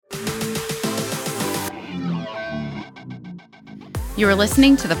You are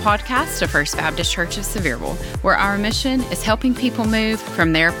listening to the podcast of First Baptist Church of Sevierville, where our mission is helping people move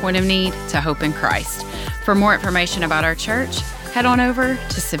from their point of need to hope in Christ. For more information about our church, head on over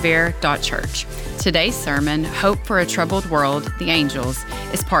to severe.church. Today's sermon, Hope for a Troubled World, the Angels,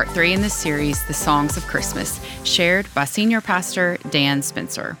 is part 3 in the series, The Songs of Christmas, shared by Senior Pastor Dan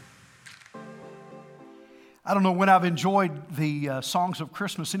Spencer. I don't know when I've enjoyed the songs of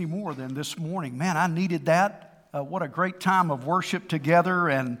Christmas any more than this morning. Man, I needed that. What a great time of worship together,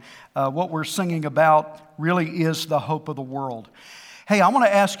 and what we're singing about really is the hope of the world. Hey, I want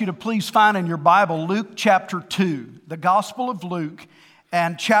to ask you to please find in your Bible Luke chapter 2, the Gospel of Luke,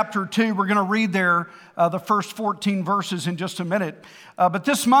 and chapter 2. We're going to read there the first 14 verses in just a minute. But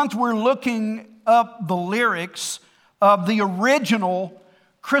this month we're looking up the lyrics of the original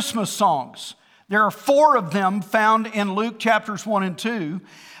Christmas songs. There are 4 of them found in Luke chapters 1 and 2.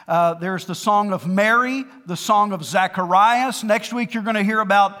 There's the song of Mary, the song of Zacharias. Next week you're going to hear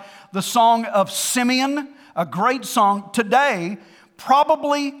about the song of Simeon, a great song. Today,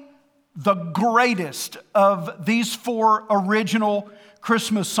 probably the greatest of these 4 original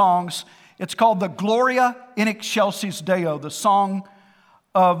Christmas songs. It's called the Gloria in Excelsis Deo, the song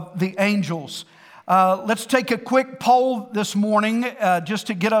of the angels. Let's take a quick poll this morning just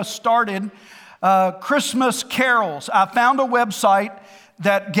to get us started. Christmas carols. I found a website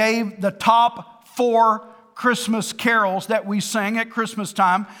that gave the top 4 Christmas carols that we sing at Christmas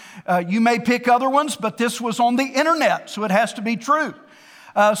time. You may pick other ones, but this was on the internet, so it has to be true.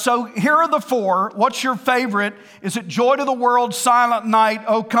 So here are the 4. What's your favorite? Is it Joy to the World, Silent Night,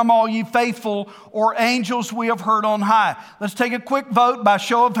 O Come All Ye Faithful, or Angels We Have Heard on High? Let's take a quick vote by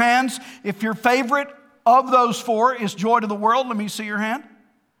show of hands. If your favorite of those 4 is Joy to the World, let me see your hand.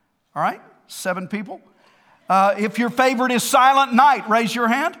 All right, 7 people. If your favorite is Silent Night, raise your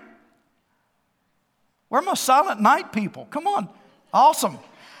hand. Where are my Silent Night people? Come on. Awesome.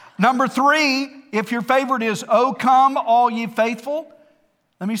 Number 3, if your favorite is O Come All Ye Faithful,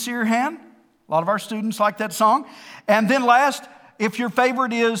 let me see your hand. A lot of our students like that song. And then last, if your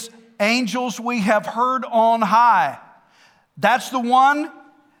favorite is Angels We Have Heard on High. That's the one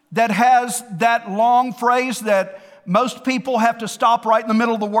that has that long phrase that most people have to stop right in the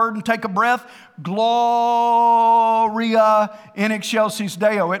middle of the word and take a breath. Gloria in excelsis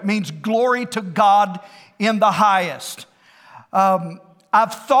Deo. It means glory to God in the highest.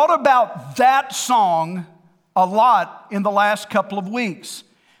 I've thought about that song a lot in the last couple of weeks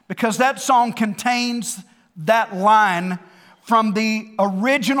because that song contains that line from the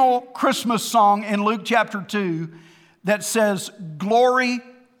original Christmas song in Luke chapter 2 that says, Gloria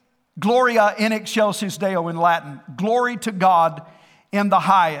in excelsis Deo in Latin. Glory to God in the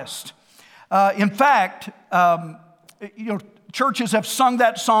highest. In fact, churches have sung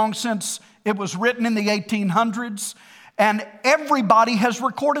that song since it was written in the 1800s, and everybody has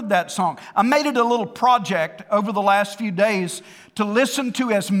recorded that song. I made it a little project over the last few days to listen to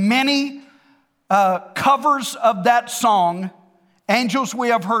as many covers of that song, Angels We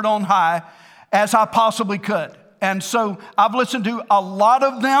Have Heard on High, as I possibly could. And so I've listened to a lot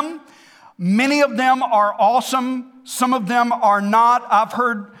of them. Many of them are awesome. Some of them are not. I've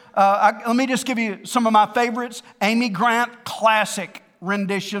heard, let me just give you some of my favorites. Amy Grant, classic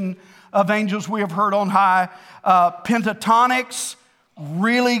rendition of Angels We Have Heard on High. Pentatonix,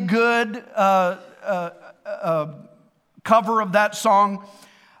 really good cover of that song.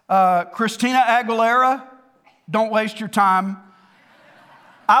 Christina Aguilera, Don't Waste Your Time.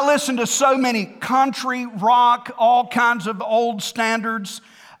 I listen to so many country, rock, all kinds of old standards.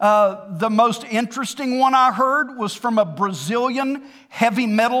 The most interesting one I heard was from a Brazilian heavy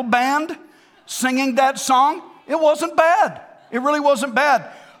metal band singing that song. It wasn't bad. It really wasn't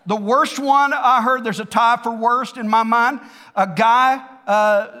bad. The worst one I heard, there's a tie for worst in my mind. A guy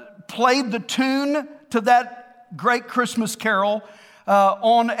played the tune to that great Christmas carol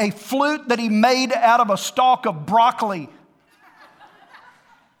on a flute that he made out of a stalk of broccoli.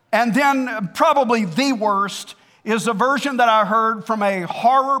 And then probably the worst is a version that I heard from a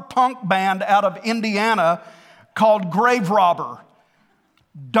horror punk band out of Indiana called Grave Robber.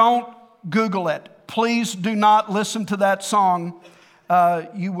 Don't Google it. Please do not listen to that song.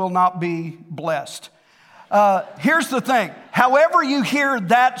 You will not be blessed. Here's the thing. However you hear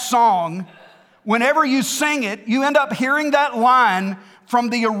that song, whenever you sing it, you end up hearing that line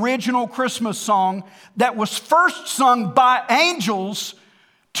from the original Christmas song that was first sung by angels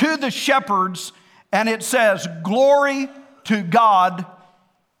to the shepherds, and it says, Glory to God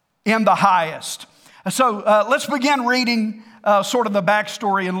in the highest. So let's begin reading sort of the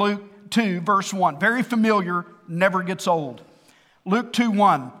backstory in Luke 2, verse 1. Very familiar, never gets old. Luke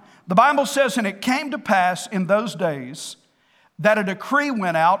 2:1. The Bible says, and it came to pass in those days that a decree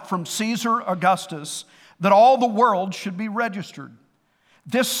went out from Caesar Augustus that all the world should be registered.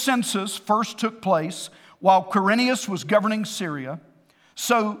 This census first took place while Quirinius was governing Syria.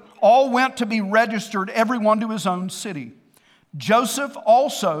 So all went to be registered, everyone to his own city. Joseph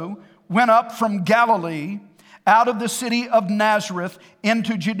also went up from Galilee, out of the city of Nazareth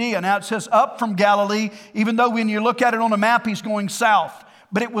into Judea. Now it says up from Galilee, even though when you look at it on a map, he's going south.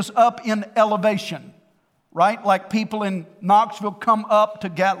 But it was up in elevation, right? Like people in Knoxville come up to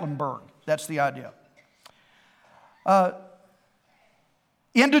Gatlinburg. That's the idea.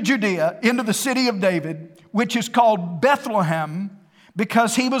 Into Judea, into the city of David, which is called Bethlehem,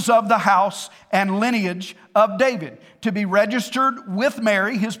 because he was of the house and lineage of David, to be registered with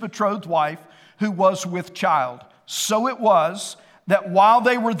Mary, his betrothed wife, who was with child. So it was that while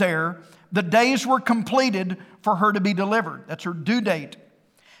they were there, the days were completed for her to be delivered. That's her due date.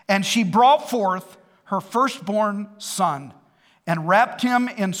 And she brought forth her firstborn son and wrapped him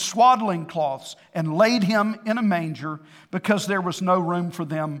in swaddling cloths and laid him in a manger because there was no room for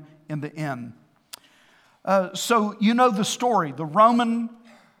them in the inn. So you know the story. The Roman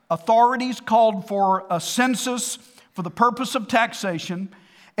authorities called for a census for the purpose of taxation.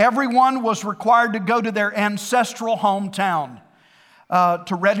 Everyone was required to go to their ancestral hometown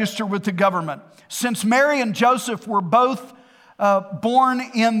to register with the government. Since Mary and Joseph were both born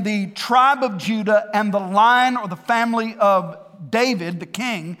in the tribe of Judah and the line or the family of David, the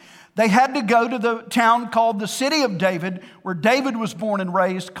king, they had to go to the town called the city of David, where David was born and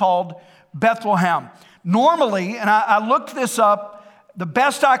raised, called Bethlehem. Normally, and I looked this up, the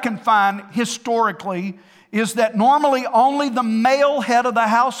best I can find historically is that normally only the male head of the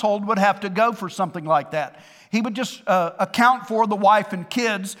household would have to go for something like that. He would just account for the wife and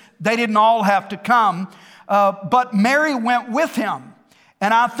kids. They didn't all have to come. But Mary went with him.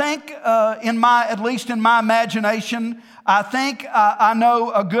 And I think, at least in my imagination, I think I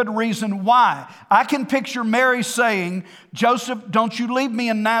know a good reason why. I can picture Mary saying, Joseph, don't you leave me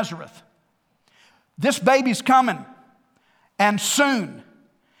in Nazareth. This baby's coming, and soon.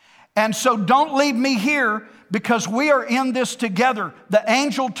 And so don't leave me here because we are in this together. The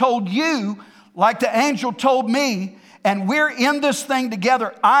angel told you, like the angel told me, and we're in this thing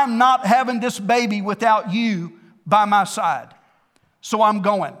together. I'm not having this baby without you by my side. So I'm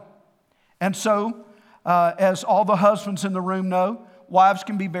going. And so, as all the husbands in the room know, wives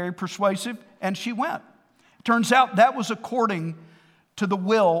can be very persuasive, and she went. Turns out that was according to the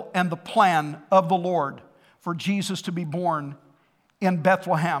will and the plan of the Lord for Jesus to be born in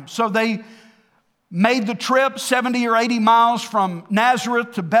Bethlehem. So they made the trip 70 or 80 miles from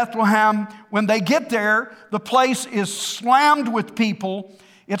Nazareth to Bethlehem. When they get there, the place is slammed with people.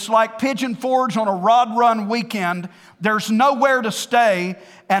 It's like Pigeon Forge on a rod run weekend. There's nowhere to stay,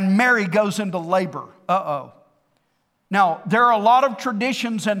 and Mary goes into labor. Now, there are a lot of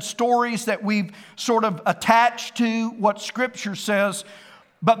traditions and stories that we've sort of attached to what Scripture says,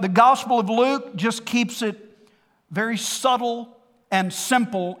 but the Gospel of Luke just keeps it very subtle and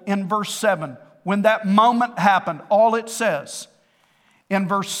simple in verse 7. When that moment happened, all it says in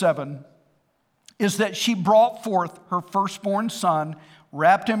verse 7 is that she brought forth her firstborn son,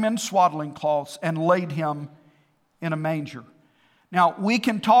 wrapped him in swaddling cloths, and laid him in a manger. Now, we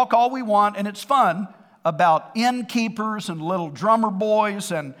can talk all we want, and it's fun, about innkeepers and little drummer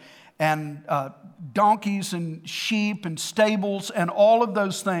boys and donkeys and sheep and stables and all of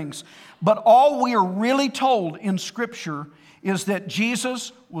those things. But all we are really told in Scripture is that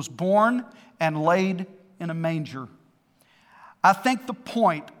Jesus was born and laid in a manger. I think the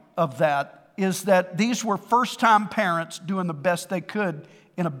point of that is that these were first-time parents doing the best they could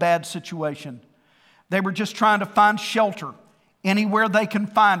in a bad situation. They were just trying to find shelter anywhere they can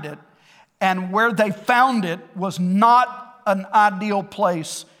find it. And where they found it was not an ideal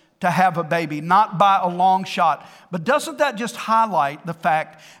place to have a baby, not by a long shot. But doesn't that just highlight the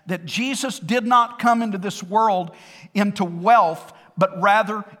fact that Jesus did not come into this world into wealth, but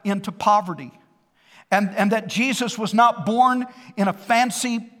rather into poverty? And that Jesus was not born in a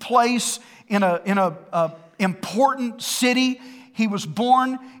fancy place, in a important city. He was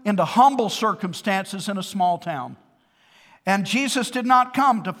born into humble circumstances in a small town. And Jesus did not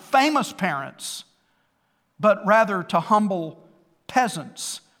come to famous parents, but rather to humble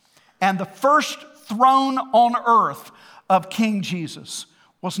peasants. And the first throne on earth of King Jesus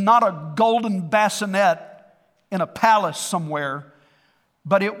was not a golden bassinet in a palace somewhere,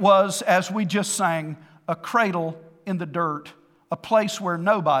 but it was, as we just sang, a cradle in the dirt, a place where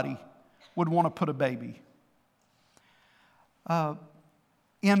nobody would want to put a baby.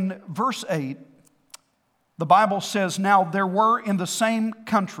 In verse 8, the Bible says, now there were in the same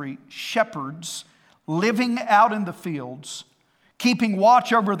country shepherds living out in the fields keeping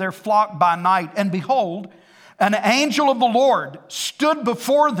watch over their flock by night. And behold, an angel of the Lord stood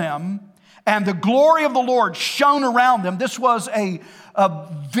before them, and the glory of the Lord shone around them. This was a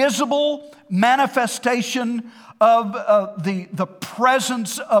visible manifestation of the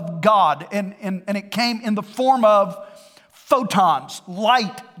presence of God. And it came in the form of photons,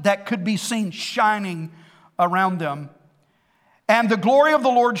 light that could be seen shining around them. And the glory of the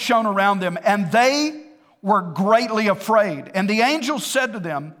Lord shone around them, and they were greatly afraid. And the angel said to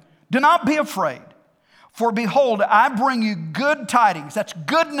them, "Do not be afraid, for behold, I bring you good tidings." That's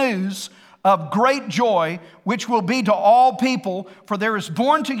good news of great joy, which will be to all people. For there is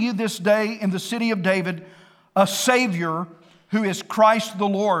born to you this day in the city of David a Savior, who is Christ the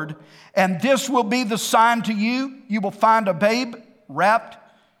Lord. And this will be the sign to you. You will find a babe wrapped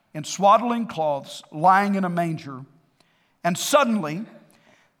in swaddling cloths, lying in a manger. And suddenly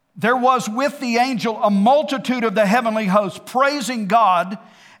there was with the angel a multitude of the heavenly hosts, praising God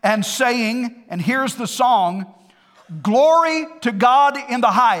and saying, and here's the song, "Glory to God in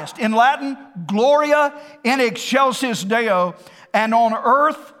the highest." In Latin, "Gloria in excelsis Deo," and on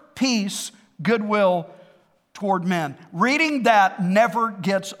earth, peace, goodwill toward men. Reading that never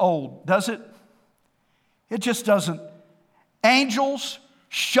gets old, does it? It just doesn't. Angels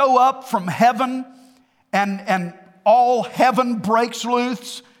show up from heaven, and all heaven breaks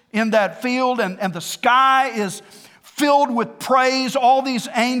loose in that field, and the sky is filled with praise. All these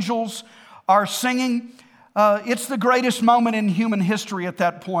angels are singing. It's the greatest moment in human history at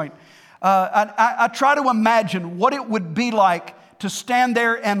that point. I try to imagine what it would be like to stand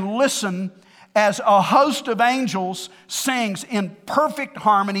there and listen as a host of angels sings in perfect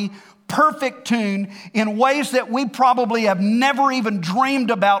harmony, perfect tune, in ways that we probably have never even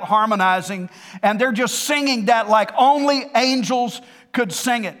dreamed about harmonizing. And they're just singing that like only angels could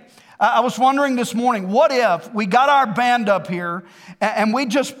sing it. I was wondering this morning, what if we got our band up here and we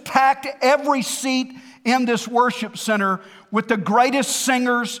just packed every seat in this worship center with the greatest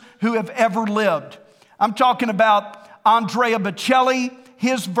singers who have ever lived? I'm talking about Andrea Bocelli.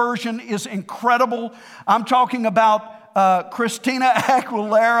 His version is incredible. I'm talking about Christina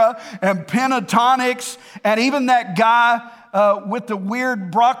Aguilera and Pentatonix, and even that guy with the weird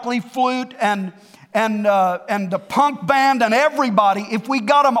broccoli flute and the punk band and everybody. If we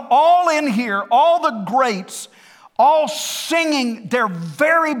got them all in here, all the greats, all singing their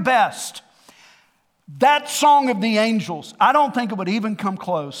very best, that song of the angels, I don't think it would even come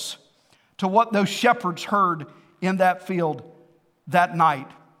close to what those shepherds heard in that field that night.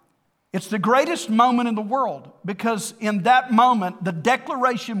 It's the greatest moment in the world, because in that moment, the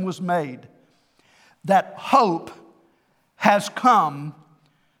declaration was made that hope has come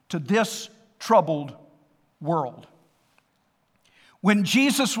to this troubled world. When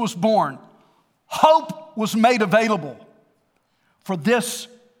Jesus was born, hope was made available for this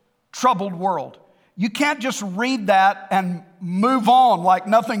troubled world. You can't just read that and move on like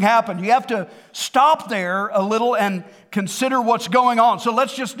nothing happened. You have to stop there a little and consider what's going on. So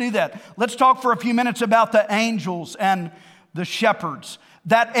let's just do that. Let's talk for a few minutes about the angels and the shepherds.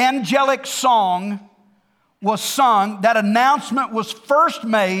 That angelic song was sung, that announcement was first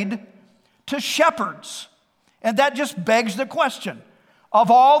made to shepherds. And that just begs the question,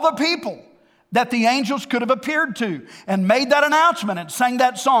 of all the people that the angels could have appeared to and made that announcement and sang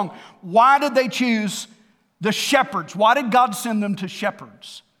that song, why did they choose the shepherds? Why did God send them to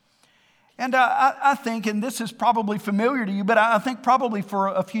shepherds? And I think, and this is probably familiar to you, but I think probably for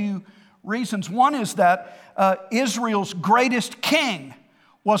a few reasons. One is that Israel's greatest king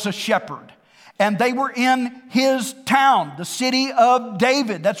was a shepherd. And they were in his town, the city of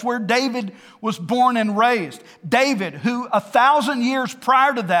David. That's where David was born and raised. David, who 1,000 years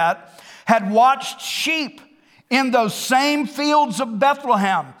prior to that had watched sheep in those same fields of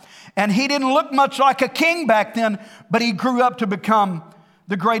Bethlehem. And he didn't look much like a king back then, but he grew up to become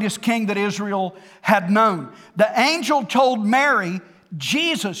the greatest king that Israel had known. The angel told Mary,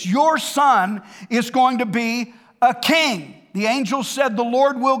 Jesus, your son, is going to be a king. The angel said the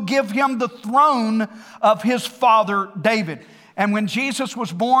Lord will give him the throne of his father David. And when Jesus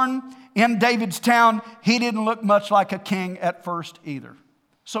was born in David's town, he didn't look much like a king at first either.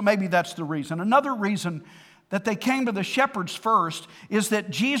 So maybe that's the reason. Another reason that they came to the shepherds first is that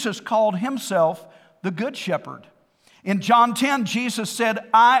Jesus called himself the Good Shepherd. In John 10, Jesus said,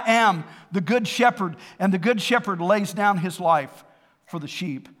 I am the Good Shepherd, and the Good Shepherd lays down his life for the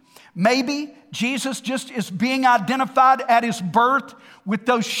sheep. Maybe Jesus just is being identified at his birth with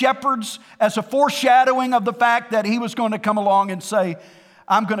those shepherds as a foreshadowing of the fact that he was going to come along and say,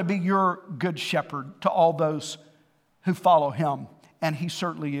 I'm going to be your good shepherd to all those who follow him. And he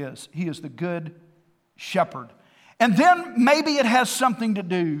certainly is. He is the good shepherd. And then maybe it has something to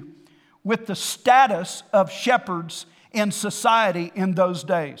do with the status of shepherds in society in those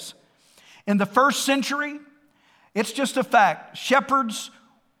days. In the first century, it's just a fact. Shepherds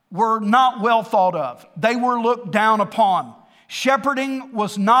were not well thought of. They were looked down upon. Shepherding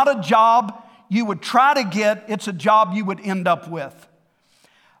was not a job you would try to get. It's a job you would end up with.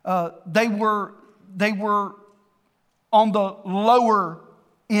 They were on the lower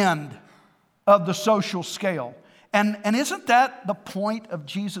end of the social scale. And isn't that the point of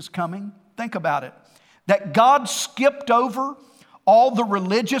Jesus coming? Think about it. That God skipped over all the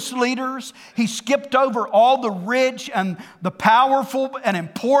religious leaders. He skipped over all the rich and the powerful and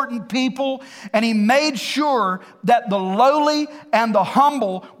important people. And He made sure that the lowly and the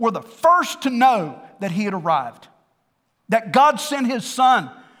humble were the first to know that He had arrived. That God sent His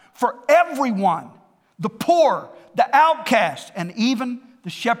Son for everyone, the poor, the outcast, and even the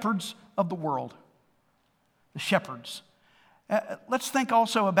shepherds of the world. The shepherds. Let's think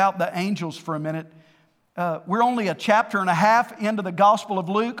also about the angels for a minute. We're only a chapter and a half into the Gospel of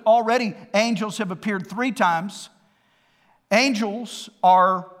Luke. Already, angels have appeared 3 times. Angels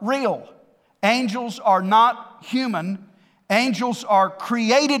are real. Angels are not human. Angels are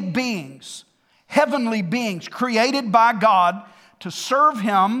created beings, heavenly beings, created by God to serve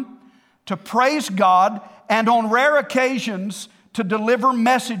Him, to praise God, and on rare occasions to deliver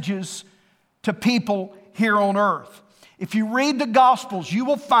messages to people here on earth. If you read the Gospels, you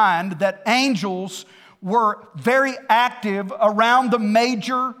will find that angels were very active around the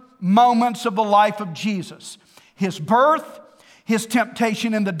major moments of the life of Jesus. His birth, His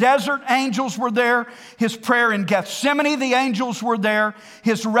temptation in the desert, angels were there. His prayer in Gethsemane, the angels were there.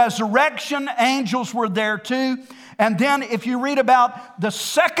 His resurrection, angels were there too. And then if you read about the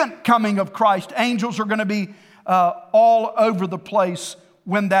second coming of Christ, angels are going to be all over the place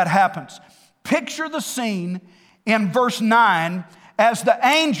when that happens. Picture the scene in verse 9 as the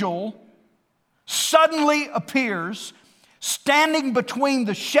angel suddenly appears standing between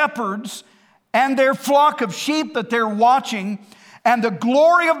the shepherds and their flock of sheep that they're watching, and the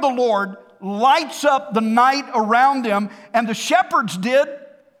glory of the Lord lights up the night around them, and the shepherds did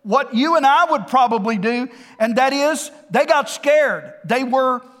what you and I would probably do, and that is they got scared. They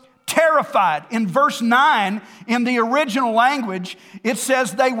were terrified. In verse 9, in the original language, it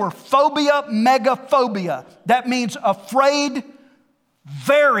says they were phobia, megaphobia. That means afraid,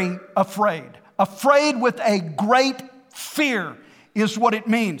 very afraid. Afraid with a great fear is what it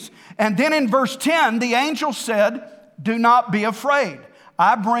means. And then in verse 10, the angel said, "Do not be afraid.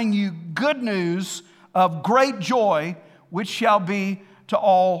 I bring you good news of great joy, which shall be to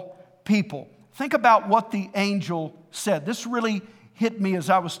all people." Think about what the angel said. This really hit me as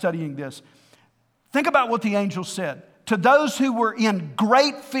I was studying this. Think about what the angel said. To those who were in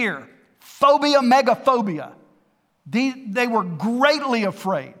great fear, phobia, megaphobia, they were greatly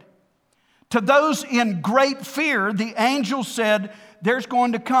afraid. To those in great fear, the angel said, there's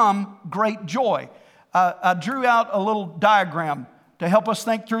going to come great joy. I drew out a little diagram to help us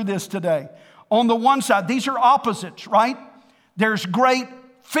think through this today. On the one side, these are opposites, right? There's great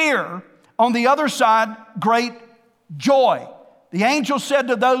fear. On the other side, great joy. The angel said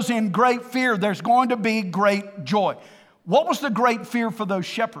to those in great fear, there's going to be great joy. What was the great fear for those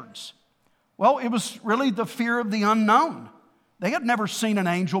shepherds? Well, it was really the fear of the unknown. They had never seen an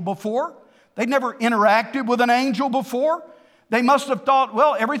angel before. They'd never interacted with an angel before. They must have thought,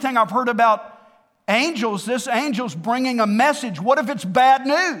 well, everything I've heard about angels, this angel's bringing a message. What if it's bad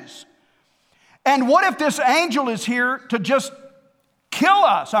news? And what if this angel is here to just kill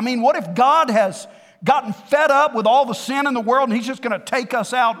us? I mean, what if God has gotten fed up with all the sin in the world and He's just going to take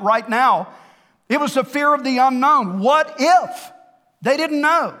us out right now? It was the fear of the unknown. What if? They didn't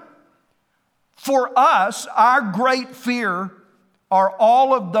know. For us, our great fear are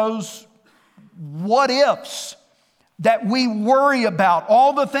all of those what ifs that we worry about,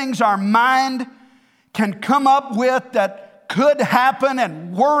 all the things our mind can come up with that could happen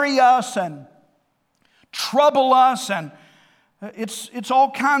and worry us and trouble us, and it's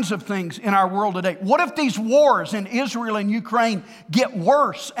all kinds of things in our world today. What if these wars in Israel and Ukraine get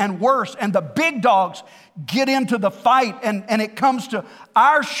worse and worse, and the big dogs get into the fight and it comes to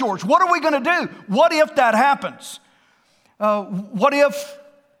our shores? What are we going to do? What if that happens? What if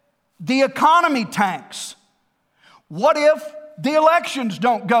the economy tanks? What if the elections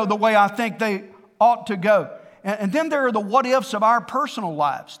don't go the way I think they ought to go? And then there are the what ifs of our personal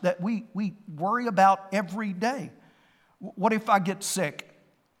lives that we worry about every day. What if I get sick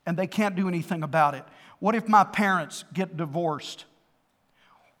and they can't do anything about it? What if my parents get divorced?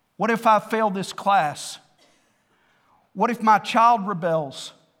 What if I fail this class? What if my child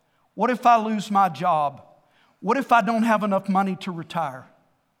rebels? What if I lose my job? What if I don't have enough money to retire?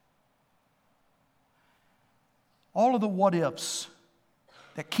 All of the what ifs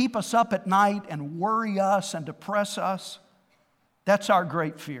that keep us up at night and worry us and depress us, that's our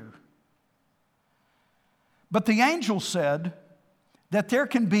great fear. But the angel said that there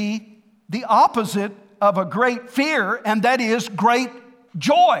can be the opposite of a great fear, and that is great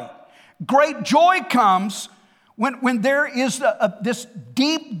joy. Great joy comes when there is this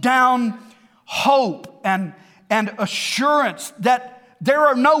deep down hope and assurance that there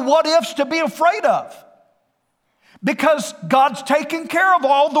are no what ifs to be afraid of. Because God's taken care of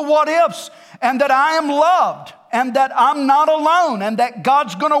all the what ifs, and that I am loved, and that I'm not alone, and that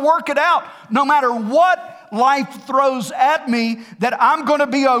God's going to work it out. No matter what life throws at me, that I'm going to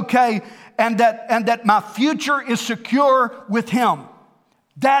be okay, and that my future is secure with Him.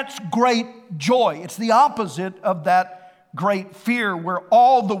 That's great joy. It's the opposite of that great fear where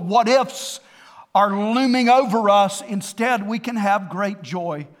all the what ifs are looming over us. Instead, we can have great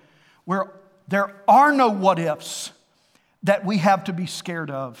joy where there are no what ifs that we have to be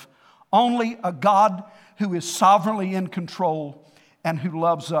scared of. Only a God who is sovereignly in control and who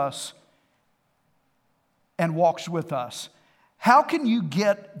loves us and walks with us. How can you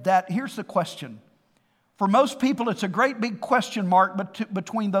get that? Here's the question. For most people, it's a great big question mark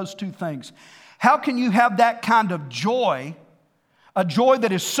between those two things. How can you have that kind of joy, a joy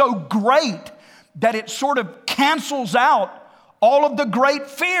that is so great that it sort of cancels out all of the great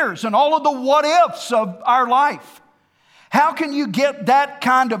fears and all of the what ifs of our life? How can you get that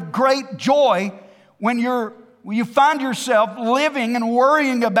kind of great joy when you find yourself living and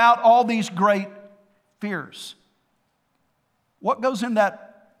worrying about all these great fears? What goes in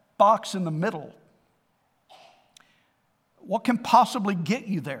that box in the middle? What can possibly get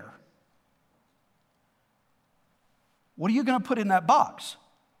you there? What are you going to put in that box?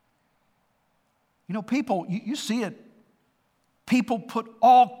 You know, people, you see it. People put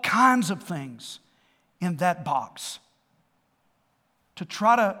all kinds of things in that box to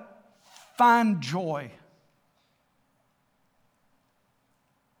try to find joy,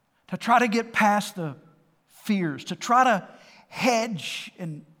 to try to get past the fears, to try to hedge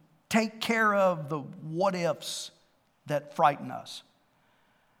and take care of the what ifs that frighten us.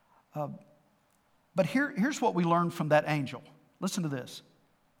 But here's what we learned from that angel. Listen to this.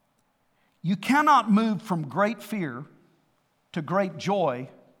 You cannot move from great fear to great joy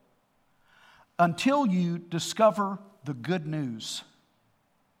until you discover the good news.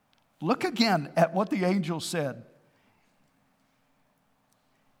 Look again at what the angel said.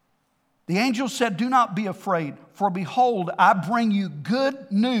 The angel said, "Do not be afraid, for behold, I bring you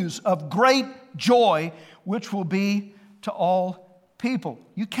good news of great joy, which will be to all people."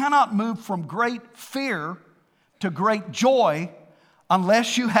 You cannot move from great fear to great joy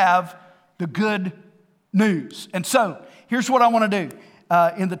unless you have the good news. And so, here's what I want to do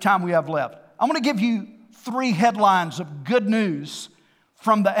in the time we have left. I'm going to give you 3 headlines of good news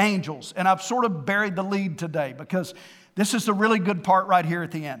from the angels. And I've sort of buried the lead today because this is the really good part right here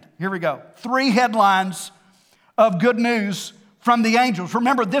at the end. Here we go. 3 headlines of good news from the angels.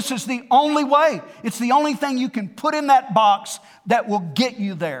 Remember, this is the only way. It's the only thing you can put in that box that will get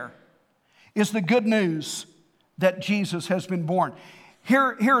you there, is the good news that Jesus has been born.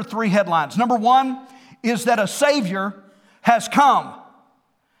 Here are 3 headlines. Number 1 is that a Savior has come.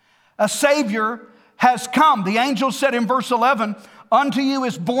 A Savior has come. The angel said in verse 11, "Unto you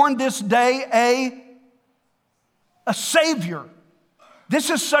is born this day a Savior." This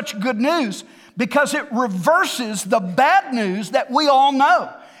is such good news because it reverses the bad news that we all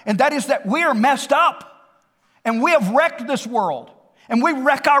know. And that is that we are messed up. And we have wrecked this world. And we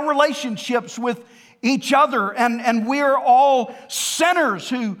wreck our relationships with each other. And we're all sinners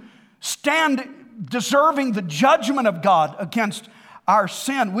who stand deserving the judgment of God against our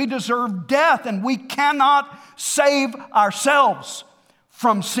sin. We deserve death, and we cannot save ourselves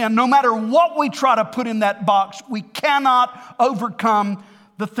from sin. No matter what we try to put in that box, we cannot overcome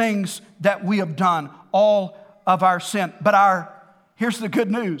the things that we have done, all of our sin. But here's the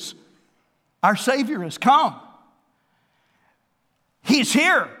good news. Our Savior has come. He's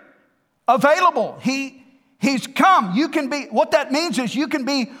here, available. He's come. What that means is you can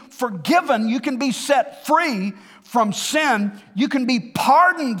be forgiven. You can be set free from sin. You can be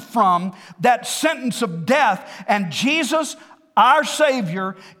pardoned from that sentence of death. And Jesus, our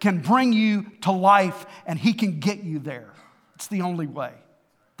Savior, can bring you to life, and He can get you there. It's the only way.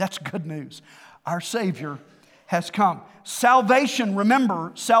 That's good news. Our Savior has come. Salvation,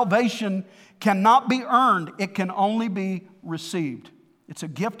 remember, salvation cannot be earned. It can only be received. It's a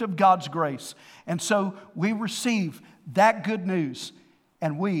gift of God's grace. And so we receive that good news,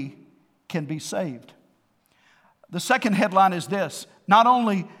 and we can be saved. The second headline is this: not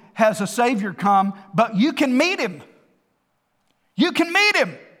only has a Savior come, but you can meet Him. You can meet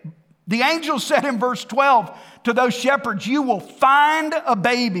Him. The angel said in verse 12 to those shepherds, you will find a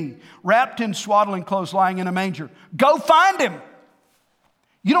baby wrapped in swaddling clothes lying in a manger. Go find Him.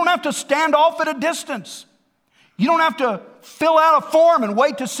 You don't have to stand off at a distance. You don't have to fill out a form and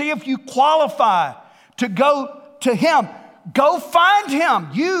wait to see if you qualify to go to Him. Go find Him.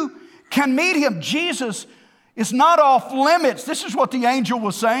 You can meet Him. Jesus is not off limits. This is what the angel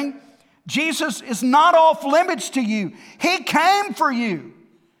was saying. Jesus is not off limits to you. He came for you.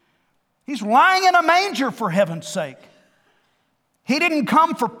 He's lying in a manger, for heaven's sake. He didn't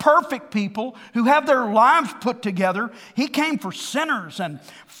come for perfect people who have their lives put together. He came for sinners and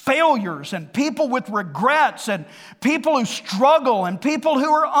failures and people with regrets and people who struggle and people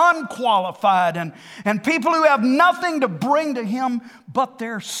who are unqualified and people who have nothing to bring to Him but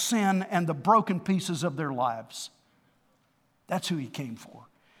their sin and the broken pieces of their lives. That's who He came for.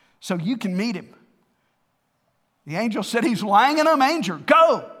 So you can meet Him. The angel said He's lying in a manger.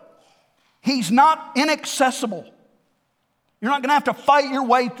 Go. He's not inaccessible. You're not going to have to fight your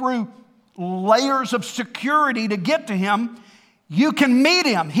way through layers of security to get to Him. You can meet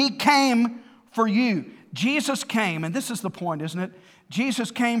Him. He came for you. Jesus came, and this is the point, isn't it?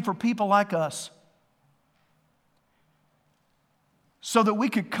 Jesus came for people like us so that we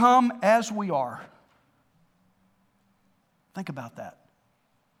could come as we are. Think about that.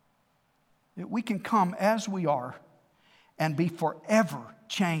 That we can come as we are and be forever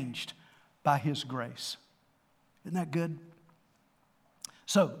changed by His grace. Isn't that good?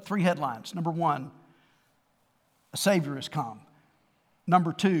 So, 3 headlines. Number 1, a Savior has come.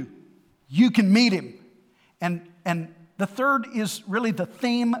 Number 2, you can meet Him. And the third is really the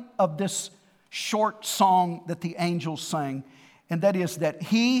theme of this short song that the angels sang, and that is that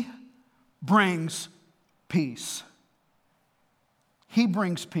He brings peace. He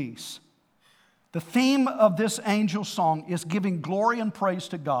brings peace. The theme of this angel song is giving glory and praise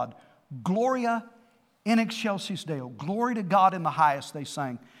to God. Gloria in excelsis Deo. Glory to God in the highest, they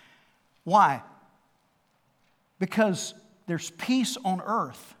sang. Why? Because there's peace on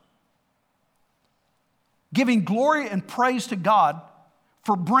earth. Giving glory and praise to God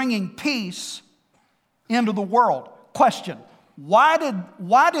for bringing peace into the world. Question: why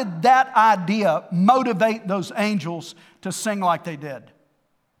did that idea motivate those angels to sing like they did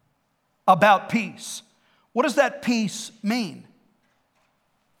about peace? What does that peace mean?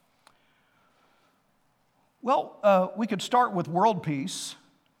 Well, we could start with world peace,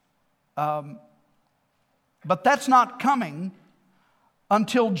 but that's not coming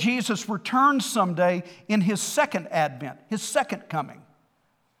until Jesus returns someday in His second advent, His second coming.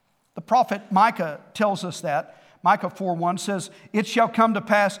 The prophet Micah tells us that. Micah 4:1 says, it shall come to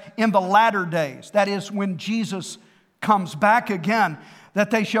pass in the latter days, that is when Jesus comes back again, that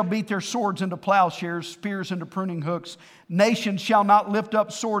they shall beat their swords into plowshares, spears into pruning hooks. Nation shall not lift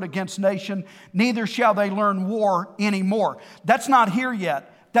up sword against nation, neither shall they learn war anymore. That's not here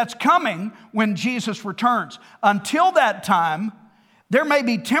yet. That's coming when Jesus returns. Until that time, there may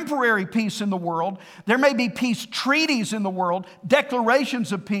be temporary peace in the world. There may be peace treaties in the world,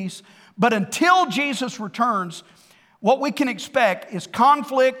 declarations of peace. But until Jesus returns, what we can expect is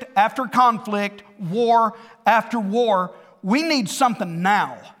conflict after conflict, war after war. We need something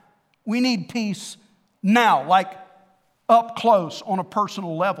now. We need peace now, like up close on a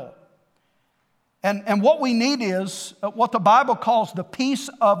personal level. And what we need is what the Bible calls the peace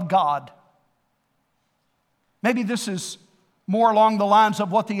of God. Maybe this is more along the lines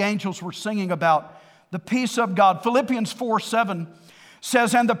of what the angels were singing about, the peace of God. Philippians 4:7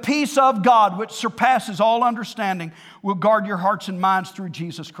 says, and the peace of God, which surpasses all understanding, will guard your hearts and minds through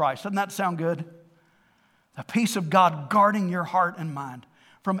Jesus Christ. Doesn't that sound good? The peace of God guarding your heart and mind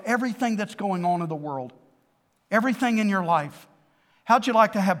from everything that's going on in the world, everything in your life. How'd you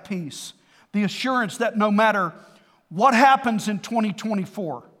like to have peace? The assurance that no matter what happens in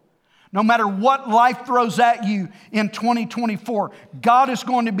 2024, no matter what life throws at you in 2024, God is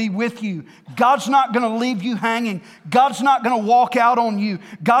going to be with you. God's not going to leave you hanging. God's not going to walk out on you.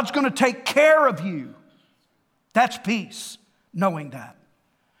 God's going to take care of you. That's peace, knowing that.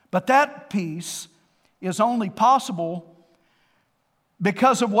 But that peace is only possible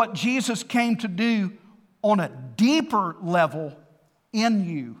because of what Jesus came to do on a deeper level in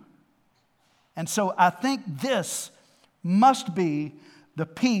you. And so I think this must be the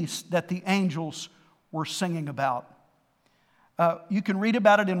peace that the angels were singing about. You can read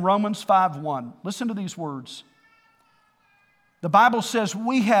about it in Romans 5:1. Listen to these words. The Bible says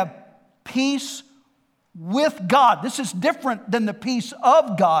we have peace with God. This is different than the peace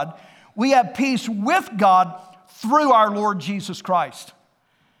of God. We have peace with God through our Lord Jesus Christ.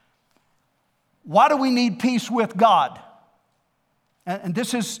 Why do we need peace with God? And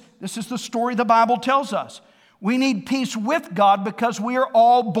this is the story the Bible tells us. We need peace with God because we are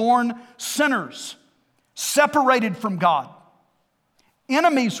all born sinners, separated from God,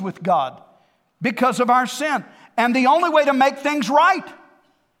 enemies with God because of our sin. And the only way to make things right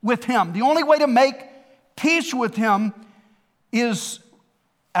with Him, the only way to make peace with Him is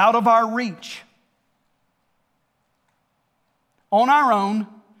out of our reach. On our own,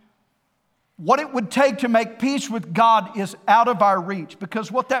 what it would take to make peace with God is out of our reach,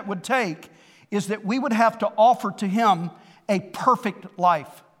 because what that would take is that we would have to offer to Him a perfect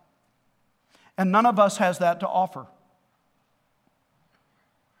life. And none of us has that to offer.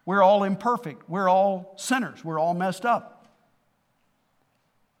 We're all imperfect. We're all sinners. We're all messed up.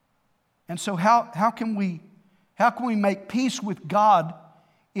 And so how can we make peace with God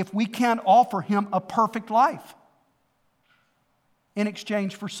if we can't offer Him a perfect life in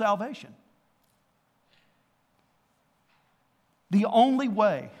exchange for salvation? The only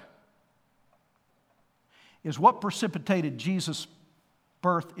way is what precipitated Jesus'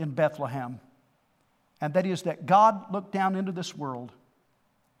 birth in Bethlehem, and that is that God looked down into this world,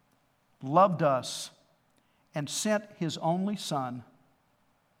 loved us, and sent His only Son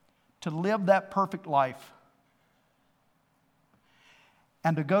to live that perfect life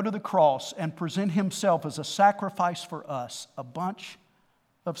and to go to the cross and present Himself as a sacrifice for us, a bunch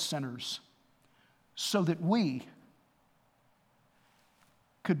of sinners, so that we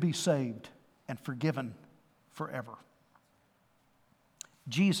could be saved and forgiven forever.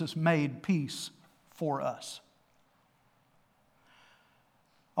 Jesus made peace for us.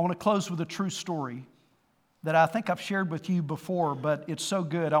 I want to close with a true story that I think I've shared with you before, but it's so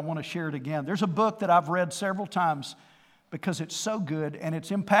good I want to share it again. There's a book that I've read several times because it's so good and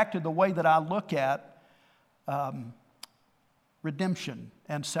it's impacted the way that I look at redemption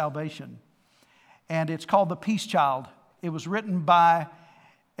and salvation. And it's called The Peace Child. It was written by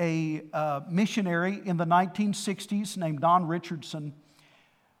a missionary in the 1960s named Don Richardson.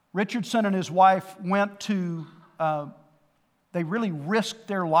 Richardson and his wife went to, they really risked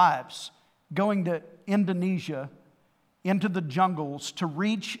their lives going to Indonesia, into the jungles, to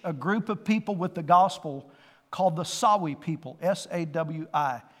reach a group of people with the gospel called the Sawi people,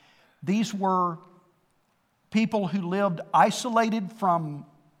 S-A-W-I. These were people who lived isolated from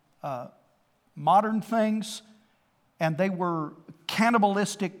modern things, and they were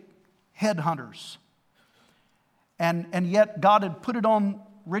cannibalistic headhunters. And yet God had put it on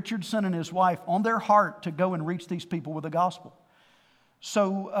Richardson and his wife, on their heart, to go and reach these people with the gospel.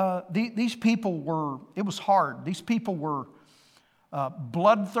 So these people were, it was hard. These people were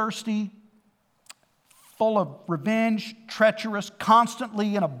bloodthirsty, full of revenge, treacherous,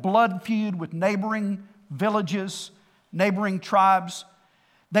 constantly in a blood feud with neighboring villages, neighboring tribes.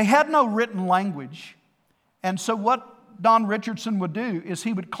 They had no written language. And so what Don Richardson would do is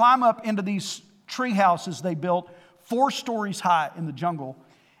he would climb up into these tree houses they built 4 stories high in the jungle,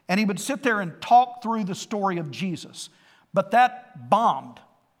 and he would sit there and talk through the story of Jesus. But that bombed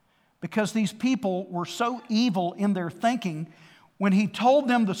because these people were so evil in their thinking. When he told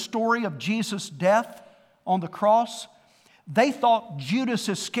them the story of Jesus' death on the cross, they thought Judas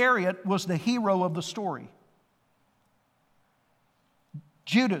Iscariot was the hero of the story.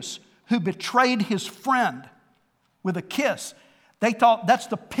 Judas, who betrayed his friend with a kiss. They thought that's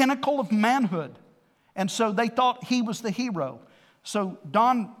the pinnacle of manhood. And so they thought he was the hero. So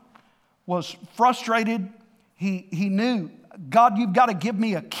Don was frustrated. He knew, God, you've got to give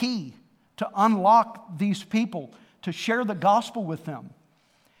me a key to unlock these people, to share the gospel with them.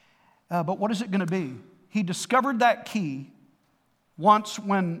 But what is it going to be? He discovered that key once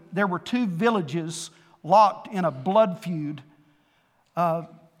when there were 2 villages locked in a blood feud.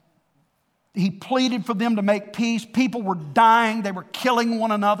 He pleaded for them to make peace. People were dying. They were killing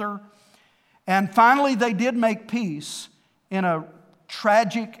one another. And finally, they did make peace in a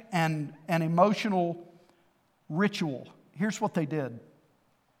tragic and emotional ritual. Here's what they did.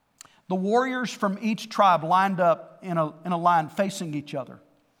 The warriors from each tribe lined up in a line facing each other.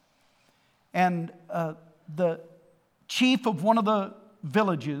 And the chief of one of the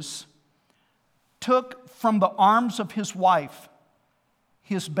villages took from the arms of his wife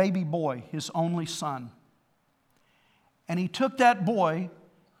his baby boy, his only son. And he took that boy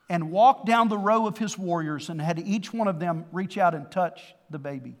and walked down the row of his warriors and had each one of them reach out and touch the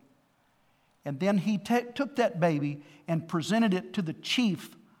baby. And then he took that baby and presented it to the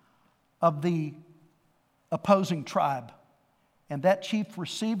chief of the opposing tribe. And that chief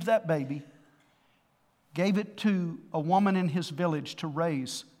received that baby, gave it to a woman in his village to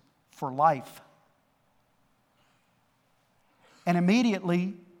raise for life. And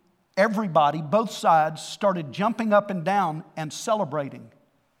immediately, everybody, both sides, started jumping up and down and celebrating.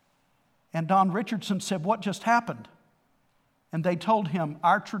 And Don Richardson said, "What just happened?" And they told him,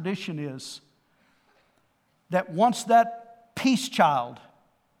 "Our tradition is that once that peace child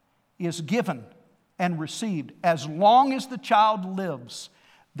is given and received, as long as the child lives,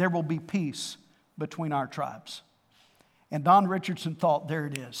 there will be peace between our tribes." And Don Richardson thought, there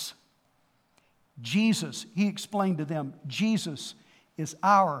it is. Jesus, he explained to them, Jesus is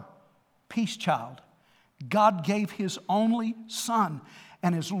our peace child. God gave His only Son.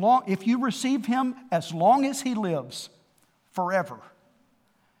 And if you receive Him, as long as He lives, forever,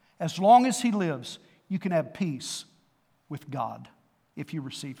 as long as He lives, you can have peace with God if you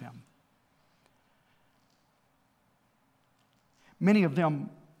receive Him. Many of them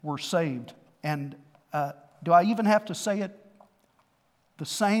were saved. And do I even have to say it? The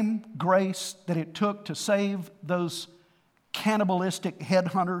same grace that it took to save those cannibalistic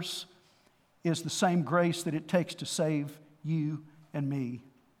headhunters is the same grace that it takes to save you and me.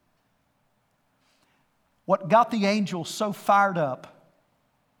 What got the angels so fired up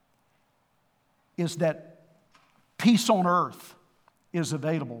is that peace on earth is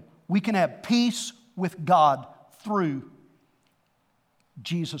available. We can have peace with God through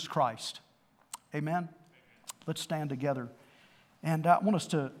Jesus Christ. Amen? Let's stand together. And I want us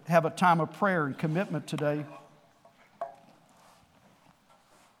to have a time of prayer and commitment today.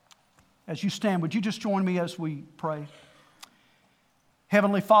 As you stand, would you just join me as we pray?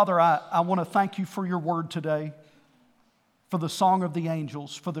 Heavenly Father, I want to thank You for Your word today, for the song of the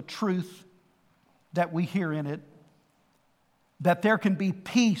angels, for the truth that we hear in it, that there can be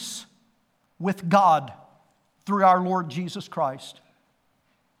peace with God through our Lord Jesus Christ.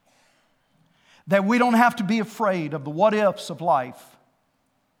 That we don't have to be afraid of the what-ifs of life,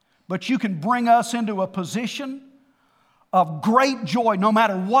 but You can bring us into a position of great joy no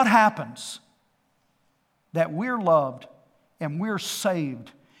matter what happens, that we're loved and we're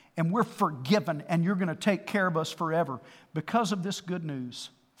saved and we're forgiven and You're going to take care of us forever because of this good news.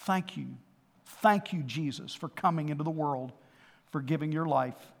 Thank You. Thank You, Jesus, for coming into the world, for giving Your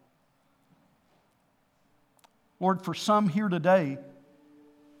life. Lord, for some here today,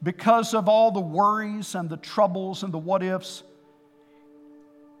 because of all the worries and the troubles and the what-ifs,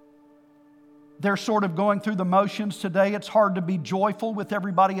 they're sort of going through the motions today. It's hard to be joyful with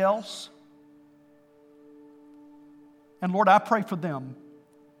everybody else. And Lord, I pray for them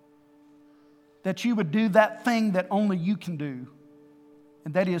that You would do that thing that only You can do,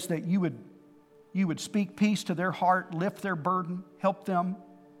 and that is that You would speak peace to their heart, lift their burden, help them.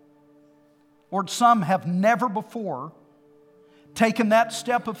 Lord, some have never before taken that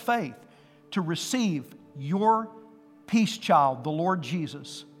step of faith to receive Your peace child, the Lord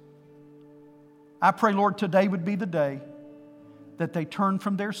Jesus. I pray, Lord, today would be the day that they turn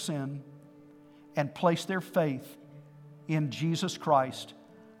from their sin and place their faith in Jesus Christ,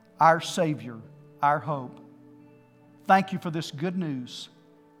 our Savior, our hope. Thank You for this good news.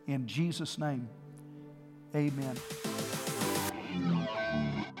 In Jesus' name, amen.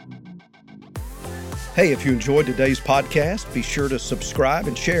 Hey, if you enjoyed today's podcast, be sure to subscribe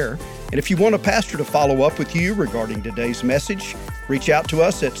and share. And if you want a pastor to follow up with you regarding today's message, reach out to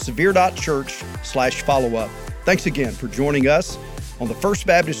us at severe.church/follow-up. Thanks again for joining us on the First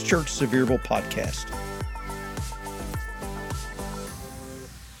Baptist Church Sevierville podcast.